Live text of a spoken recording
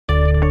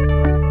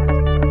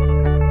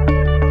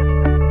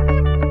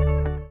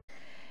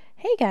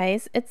Hey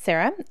guys, it's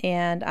Sarah,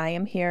 and I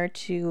am here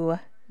to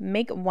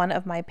make one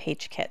of my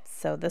page kits.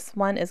 So this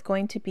one is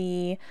going to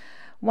be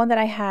one that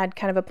I had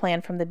kind of a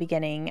plan from the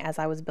beginning as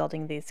I was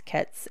building these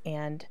kits,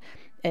 and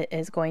it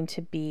is going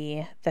to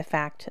be the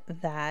fact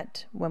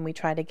that when we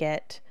try to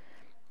get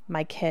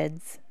my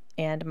kids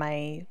and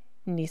my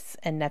niece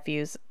and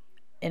nephews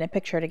in a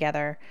picture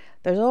together,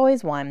 there's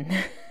always one.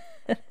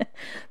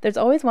 There's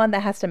always one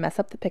that has to mess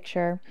up the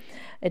picture.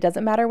 It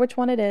doesn't matter which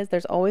one it is,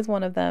 there's always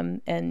one of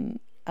them. And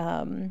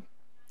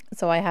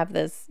so I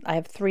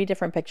have three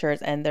different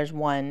pictures, and there's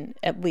one,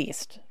 at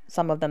least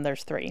some of them,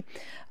 there's three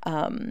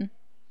in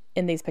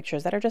these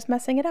pictures that are just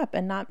messing it up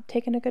and not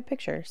taking a good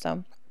picture.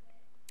 So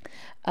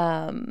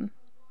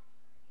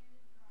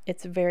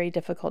it's very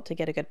difficult to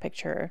get a good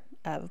picture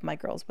of my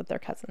girls with their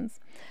cousins.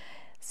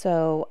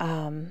 So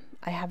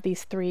I have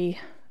these three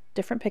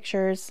different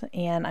pictures,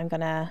 and I'm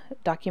gonna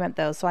document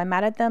those. So I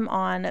matted them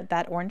on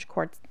that orange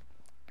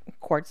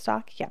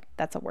cardstock. Yeah,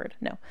 that's a word.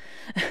 No.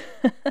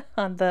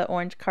 On the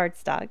orange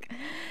cardstock.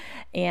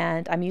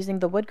 And I'm using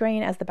the wood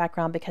grain as the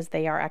background because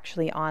they are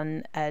actually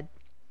on a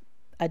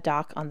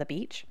dock on the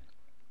beach.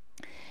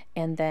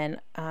 And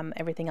then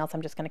everything else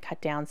I'm just going to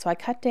cut down. So I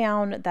cut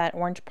down that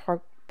orange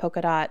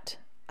polka dot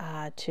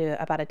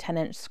to about a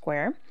 10-inch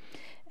square,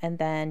 and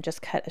then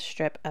just cut a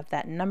strip of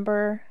that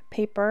number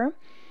paper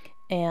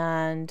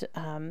and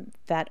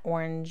that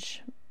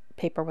orange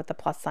paper with the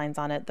plus signs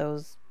on it.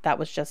 That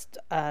was just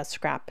a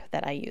scrap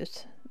that I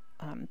used,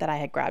 that I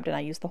had grabbed, and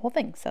I used the whole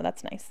thing, so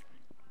that's nice.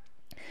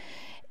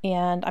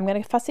 And I'm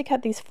going to fussy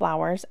cut these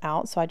flowers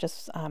out, so I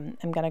just I'm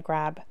going to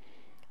grab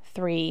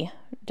three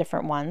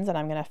different ones, and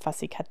I'm going to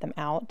fussy cut them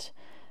out.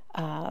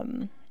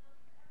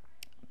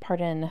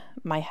 Pardon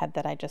my head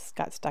that I just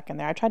got stuck in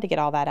there. I tried to get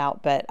all that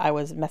out, but I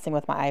was messing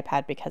with my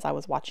iPad because I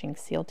was watching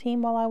SEAL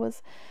Team while I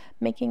was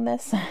making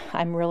this.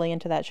 I'm really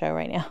into that show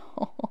right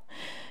now.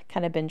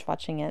 Kind of binge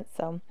watching it,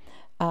 so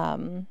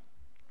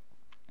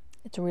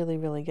it's really,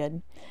 really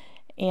good.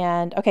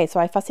 And okay, so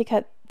I fussy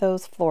cut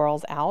those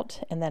florals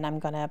out, and then I'm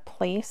going to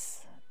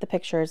place the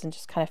pictures and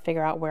just kind of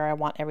figure out where I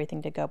want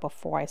everything to go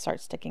before I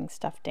start sticking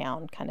stuff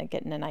down, kind of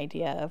getting an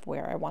idea of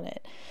where I want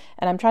it.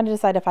 And I'm trying to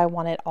decide if I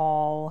want it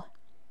all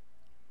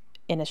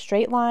in a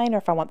straight line or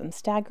if I want them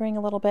staggering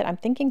a little bit. I'm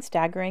thinking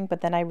staggering,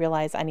 but then I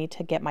realize I need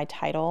to get my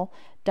title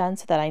done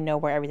so that I know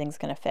where everything's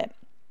going to fit.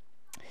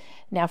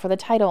 Now for the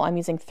title, I'm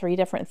using three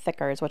different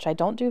thickers, which I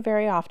don't do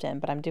very often,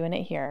 but I'm doing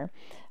it here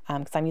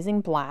because I'm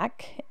using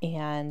black,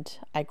 and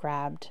I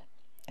grabbed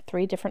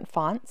three different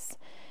fonts,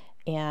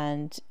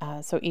 and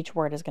so each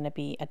word is going to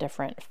be a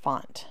different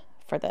font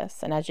for this.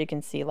 And as you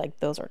can see, like,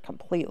 those are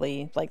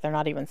completely, like, they're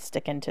not even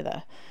sticking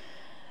to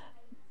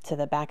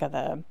the back of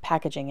the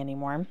packaging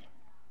anymore.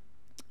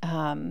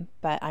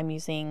 But I'm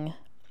using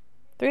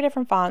three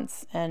different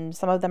fonts, and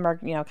some of them are,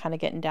 you know, kind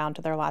of getting down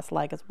to their last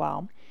leg as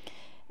well.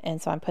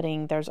 And so I'm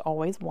putting There's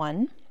Always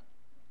One.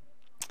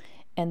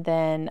 And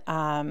then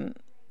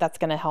that's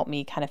going to help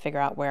me kind of figure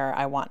out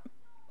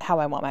how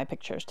I want my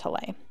pictures to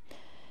lay.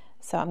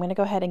 So I'm going to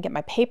go ahead and get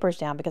my papers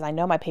down because I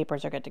know my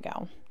papers are good to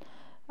go.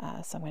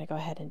 So I'm going to go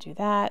ahead and do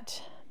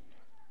that.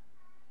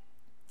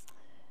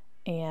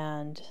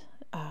 And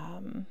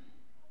I'm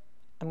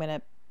going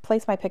to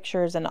place my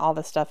pictures and all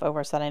this stuff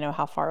over so that I know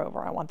how far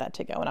over I want that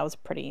to go. And I was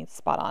pretty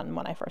spot on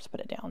when I first put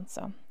it down.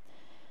 So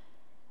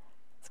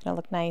it's going to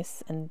look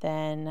nice. And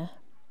then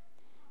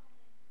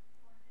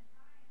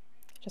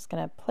just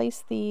going to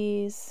place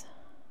these.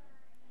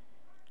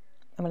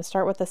 I'm going to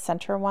start with the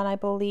center one, I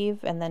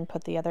believe, and then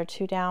put the other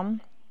two down.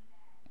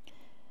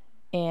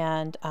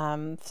 And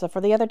so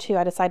for the other two,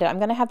 I decided I'm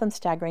going to have them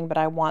staggering, but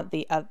I want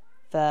the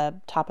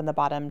top and the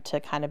bottom to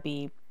kind of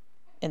be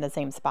in the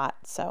same spot.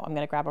 So I'm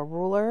going to grab a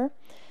ruler,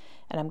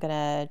 and I'm going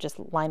to just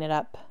line it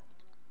up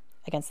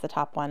against the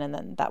top one, and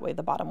then that way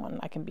the bottom one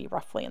I can be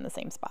roughly in the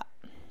same spot.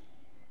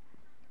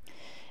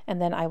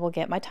 And then I will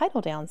get my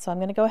title down. So I'm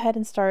going to go ahead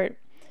and start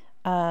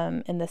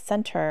in the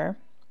center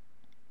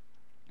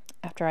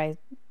after I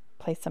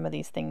place some of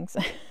these things.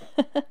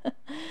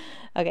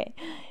 Okay,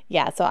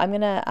 yeah, so I'm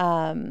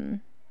gonna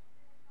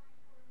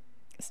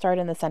start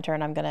in the center,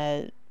 and I'm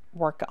gonna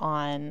work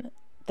on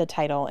the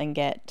title and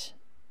get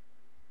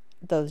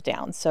those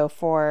down. So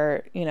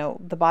for, you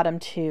know, the bottom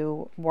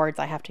two words,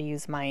 I have to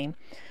use my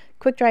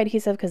quick dry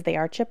adhesive because they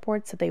are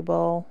chipboard, so they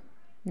will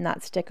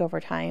not stick over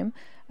time.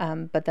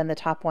 But then the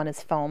top one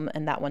is foam,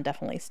 and that one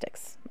definitely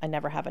sticks. I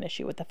never have an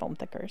issue with the foam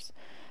thickers.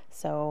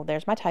 So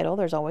there's my title,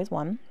 There's Always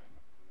One.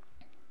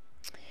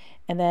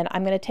 And then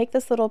I'm going to take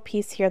this little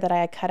piece here that I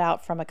had cut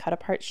out from a cut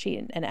apart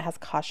sheet, and it has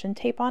caution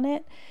tape on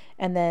it.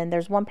 And then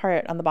there's one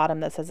part on the bottom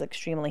that says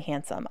extremely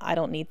handsome. I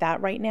don't need that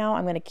right now.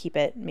 I'm going to keep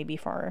it maybe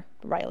for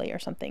Riley or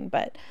something,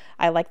 but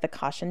I like the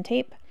caution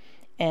tape.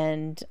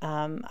 And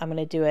I'm going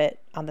to do it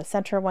on the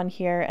center one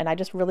here. And I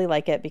just really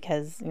like it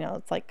because, you know,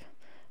 it's like,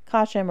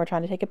 caution, we're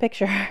trying to take a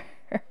picture.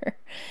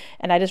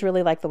 And I just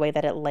really like the way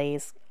that it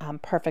lays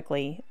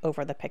perfectly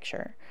over the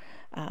picture.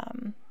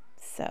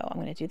 So I'm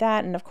going to do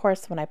that. And of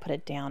course, when I put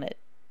it down, it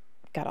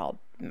got all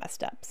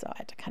messed up. So I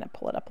had to kind of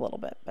pull it up a little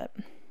bit, but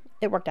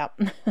it worked out.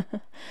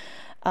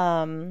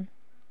 And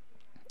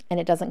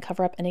it doesn't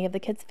cover up any of the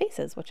kids'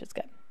 faces, which is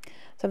good.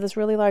 So I have this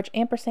really large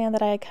ampersand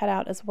that I had cut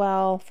out as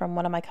well from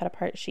one of my cut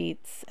apart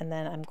sheets, and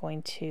then I'm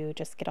going to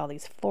just get all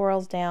these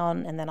florals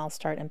down, and then I'll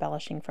start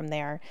embellishing from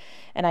there.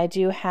 And I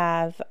do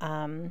have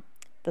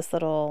this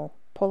little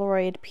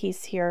Polaroid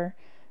piece here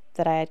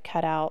that I had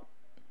cut out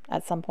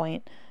at some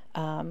point,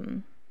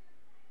 and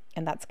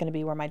that's going to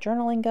be where my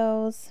journaling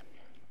goes.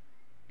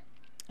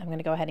 I'm going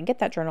to go ahead and get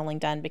that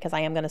journaling done because I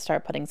am going to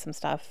start putting some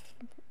stuff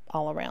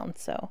all around,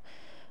 so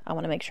I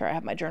want to make sure I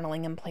have my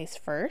journaling in place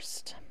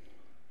first.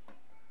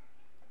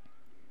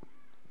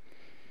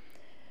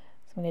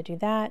 So I'm going to do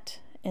that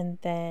and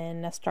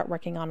then start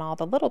working on all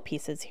the little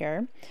pieces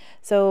here.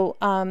 So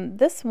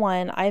this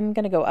one, I'm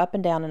going to go up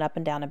and down and up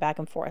and down and back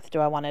and forth. Do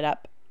I want it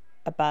up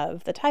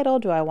above the title?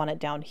 Do I want it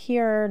down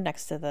here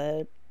next to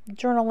the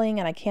journaling?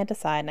 And I can't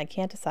decide, and I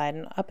can't decide,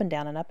 and up and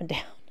down and up and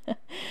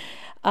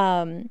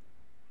down.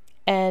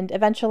 And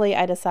eventually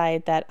I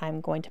decide that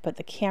I'm going to put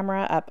the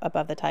camera up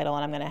above the title,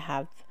 and I'm going to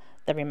have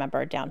the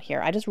remember down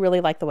here. I just really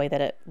like the way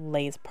that it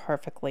lays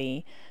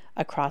perfectly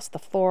across the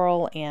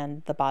floral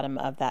and the bottom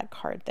of that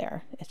card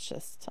there. It's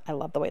just, I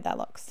love the way that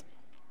looks.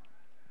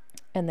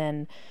 And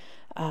then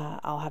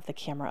I'll have the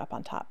camera up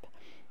on top.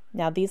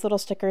 Now these little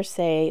stickers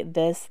say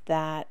this,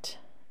 that,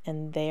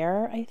 and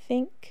there, I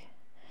think.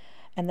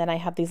 And then I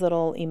have these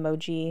little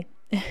emoji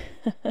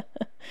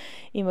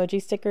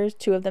emoji stickers.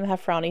 Two of them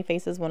have frowny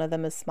faces, one of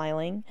them is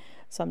smiling.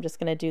 So I'm just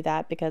going to do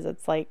that because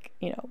it's like,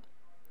 you know,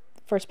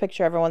 first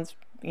picture everyone's,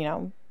 you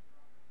know,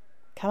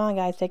 come on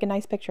guys, take a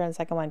nice picture, and the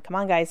second one, come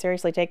on guys,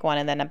 seriously take one.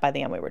 And then by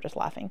the end we were just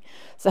laughing.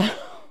 So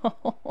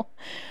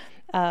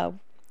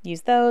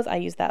use those. I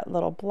use that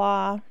little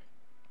blah,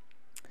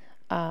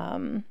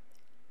 and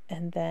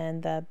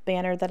then the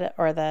banner that,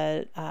 or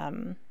the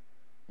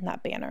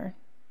not banner,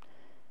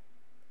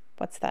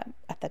 what's that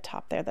at the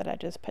top there that I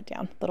just put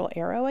down? Little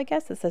arrow, I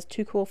guess. It says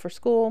too cool for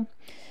school.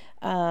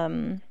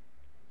 I'm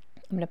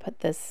going to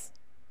put this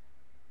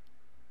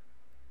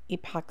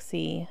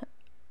epoxy,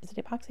 is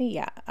it epoxy?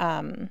 Yeah.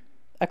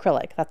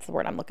 Acrylic, that's the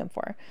word I'm looking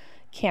for.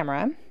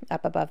 Camera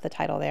up above the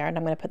title there. And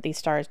I'm going to put these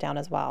stars down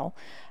as well.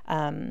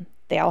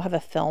 They all have a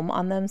film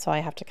on them, so I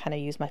have to kind of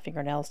use my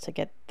fingernails to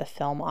get the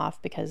film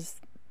off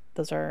because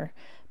those are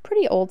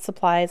pretty old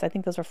supplies. I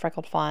think those are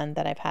Freckled Fawn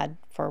that I've had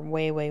for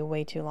way, way,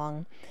 way too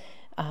long.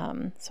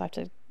 So I have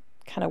to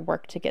kind of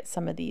work to get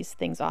some of these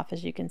things off,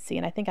 as you can see.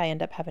 And I think I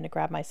end up having to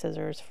grab my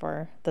scissors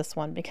for this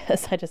one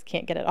because I just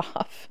can't get it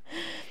off.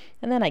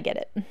 And then I get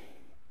it.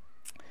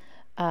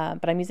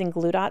 But I'm using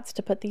glue dots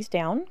to put these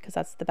down because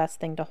that's the best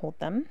thing to hold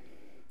them.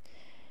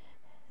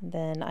 And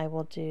then I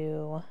will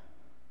do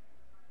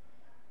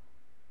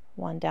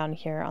one down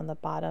here on the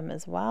bottom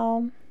as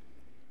well.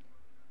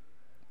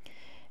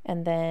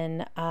 And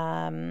then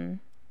I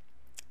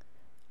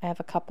have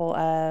a couple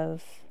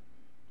of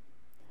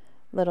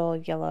little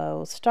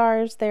yellow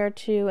stars there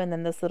too, and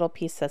then this little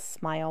piece says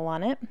smile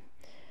on it,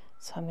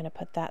 so I'm going to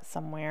put that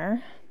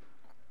somewhere.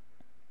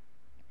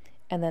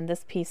 And then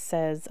this piece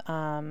says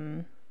something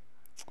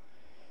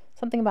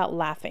about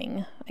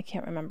laughing. I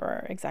can't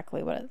remember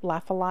exactly what it,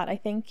 laugh a lot, I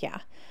think. Yeah,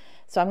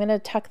 so I'm going to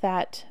tuck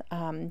that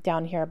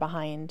down here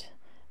behind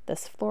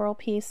this floral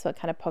piece so it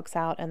kind of pokes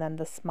out, and then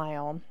the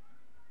smile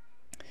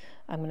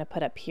I'm going to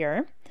put up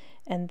here,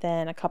 and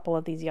then a couple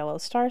of these yellow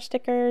star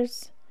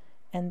stickers,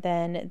 and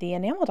then the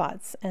enamel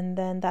dots, and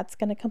then that's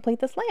going to complete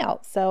this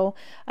layout. So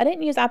I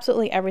didn't use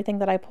absolutely everything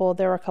that I pulled.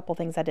 There were a couple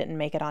things I didn't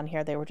make it on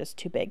here. They were just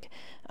too big,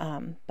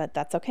 but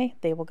that's okay.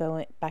 They will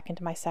go back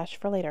into my stash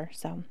for later.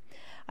 So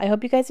I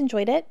hope you guys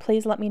enjoyed it.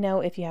 Please let me know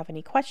if you have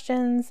any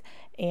questions,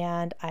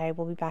 and I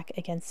will be back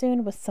again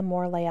soon with some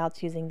more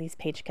layouts using these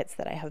page kits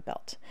that I have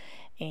built.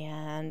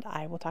 And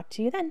I will talk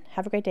to you then.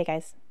 Have a great day,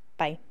 guys.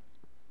 Bye.